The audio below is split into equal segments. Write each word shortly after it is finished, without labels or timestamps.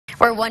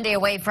We're one day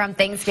away from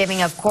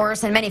Thanksgiving, of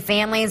course, and many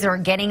families are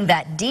getting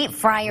that deep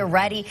fryer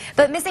ready.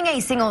 But missing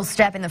a single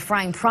step in the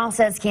frying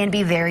process can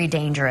be very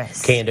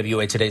dangerous.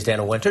 KNWA Today's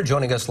Dana Winter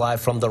joining us live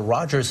from the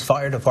Rogers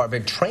Fire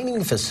Department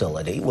training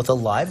facility with a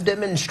live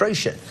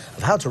demonstration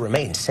of how to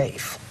remain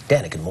safe.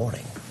 Dana, good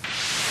morning.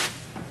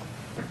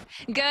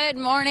 Good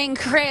morning,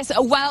 Chris.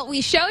 Well,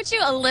 we showed you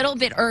a little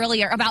bit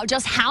earlier about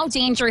just how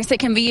dangerous it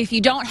can be if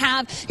you don't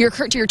have your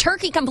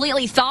turkey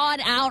completely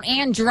thawed out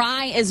and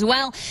dry as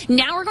well.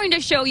 Now we're going to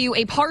show you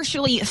a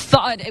partially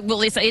thawed,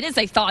 well, it is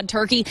a thawed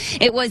turkey.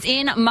 It was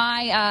in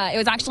my, it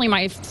was actually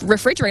my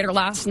refrigerator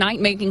last night,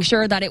 making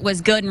sure that it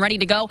was good and ready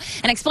to go.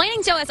 And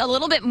explaining to us a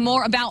little bit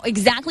more about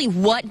exactly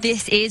what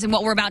this is and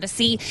what we're about to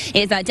see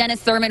is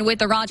Dennis Thurman with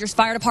the Rogers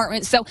Fire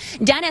Department. So,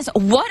 Dennis,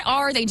 what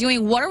are they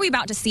doing? What are we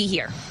about to see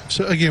here?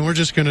 So, again, we're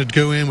just going to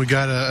go in. We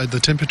got the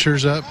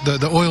temperatures up,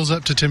 the oil's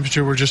up to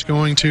temperature. We're just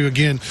going to,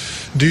 again,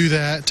 do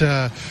that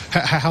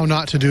how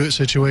not to do it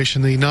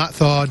situation. The not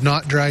thawed,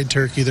 not dried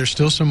turkey. There's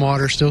still some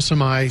water, still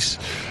some ice,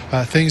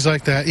 things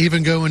like that.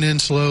 Even going in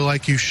slow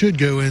like you should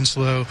go in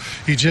slow,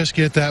 you just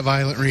get that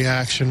violent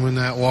reaction when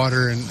that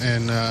water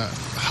and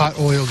hot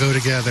oil go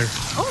together.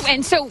 Oh,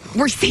 and so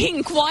we're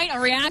seeing quite a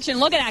reaction.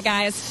 Look at that,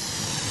 guys.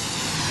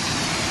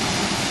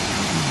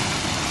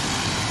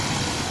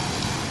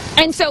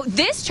 And so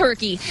this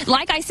turkey,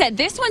 like I said,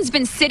 this one's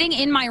been sitting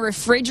in my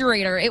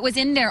refrigerator. It was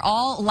in there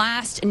all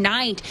last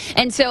night.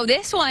 And so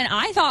this one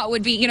I thought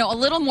would be, you know, a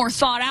little more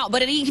thawed out,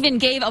 but it even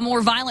gave a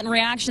more violent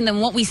reaction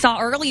than what we saw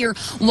earlier.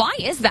 Why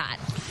is that?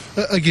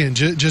 Again,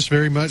 just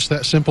very much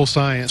that simple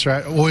science,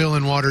 right? Oil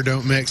and water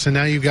don't mix. And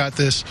now you've got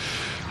this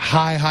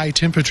high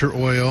temperature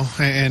oil,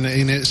 and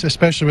it's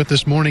especially with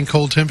this morning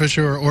cold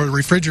temperature or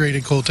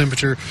refrigerated cold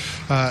temperature,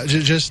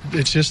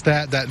 it's just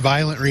that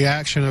violent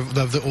reaction of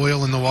the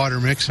oil and the water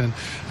mixing.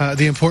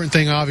 The important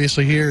thing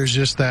obviously here is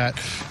just that,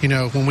 you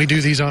know, when we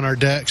do these on our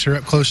decks or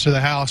up close to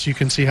the house, you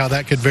can see how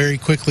that could very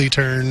quickly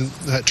turn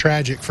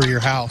tragic for your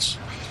house.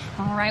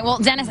 All right. Well,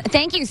 Dennis,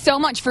 thank you so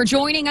much for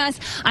joining us.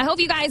 I hope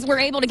you guys were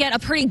able to get a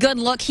pretty good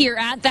look here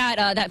at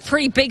that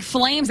pretty big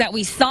flames that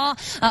we saw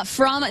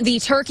from the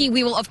turkey.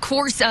 We will, of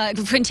course,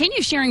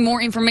 continue sharing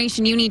more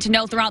information you need to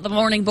know throughout the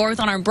morning, both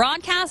on our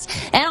broadcast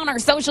and on our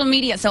social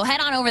media. So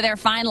head on over there,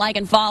 find, like,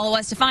 and follow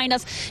us. To find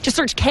us, just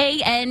search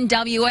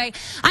KNWA.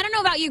 I don't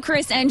know about you,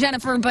 Chris and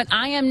Jennifer, but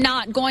I am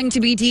not going to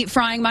be deep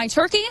frying my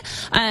turkey.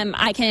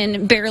 I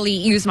can barely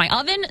use my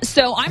oven,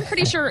 so I'm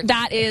pretty sure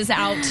that is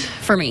out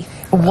for me.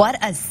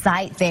 What a sight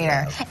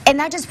there. And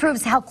that just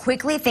proves how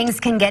quickly things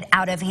can get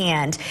out of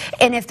hand.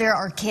 And if there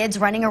are kids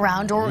running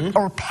around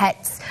or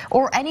pets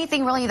or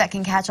anything really that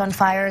can catch on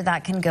fire,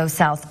 that can go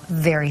south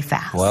very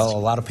fast. Well, a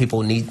lot of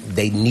people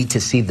need to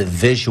see the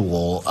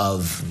visual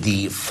of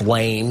the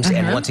flames.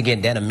 And once again,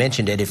 Dana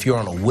mentioned it, if you're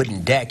on a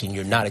wooden deck and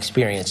you're not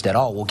experienced at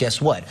all, well,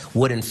 guess what?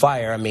 Wooden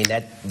fire, I mean,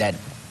 that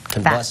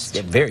combusts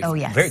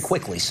very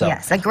quickly. So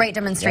yes, a great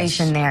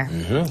demonstration there.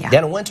 Yeah.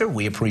 Dana Winter,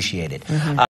 we appreciate it.